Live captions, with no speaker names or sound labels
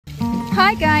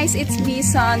Hi guys, it's me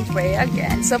Sandra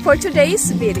again. So for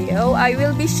today's video, I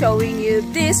will be showing you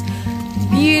this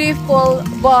beautiful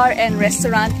bar and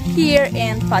restaurant here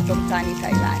in Pathumthani,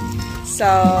 Thailand. So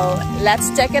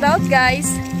let's check it out guys.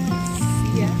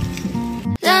 See ya.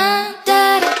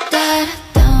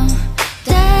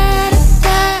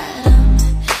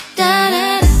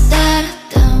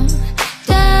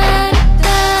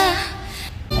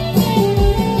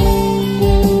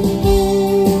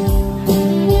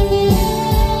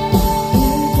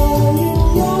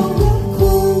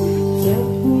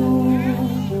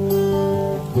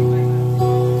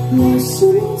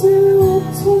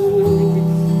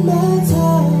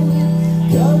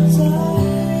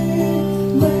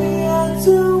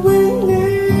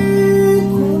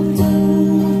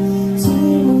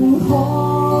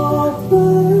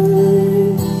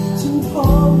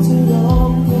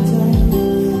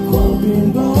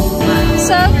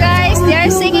 So guys, they are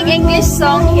singing English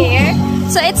song here.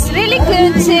 So it's really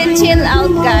good to chill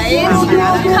out guys.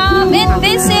 Come and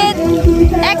visit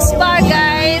X Bar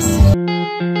guys.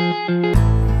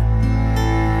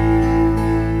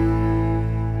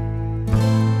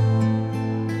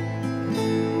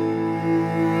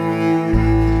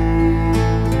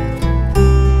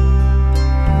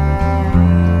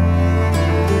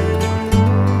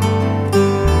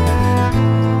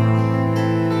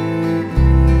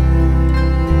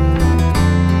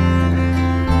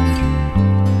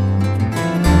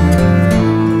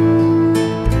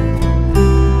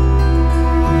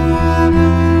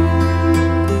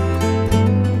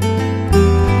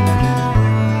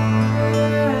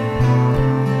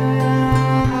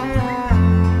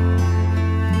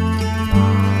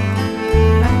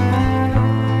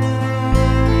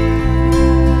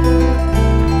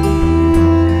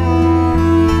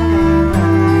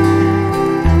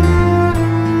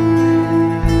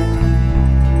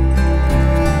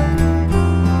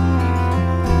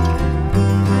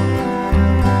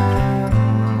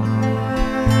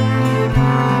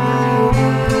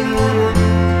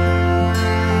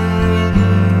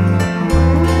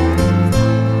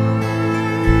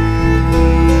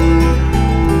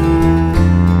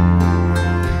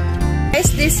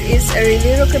 This is a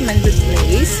really recommended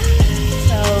place.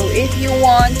 So if you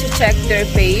want to check their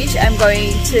page, I'm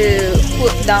going to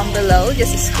put down below.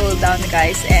 Just scroll down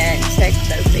guys and check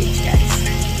their page guys.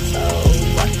 So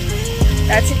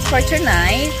that's it for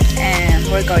tonight and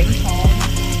we're going home.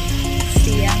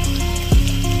 See ya.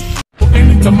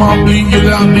 Anytime I bleed, you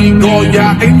let me go,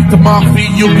 yeah. Anytime I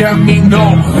feel, you get me, no.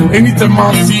 Anytime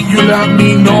I see, you let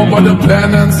me know. But the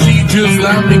plan and see, just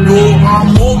let me go.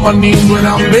 I'm on my knees when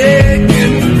I'm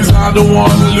begging, cause I don't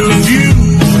wanna lose you.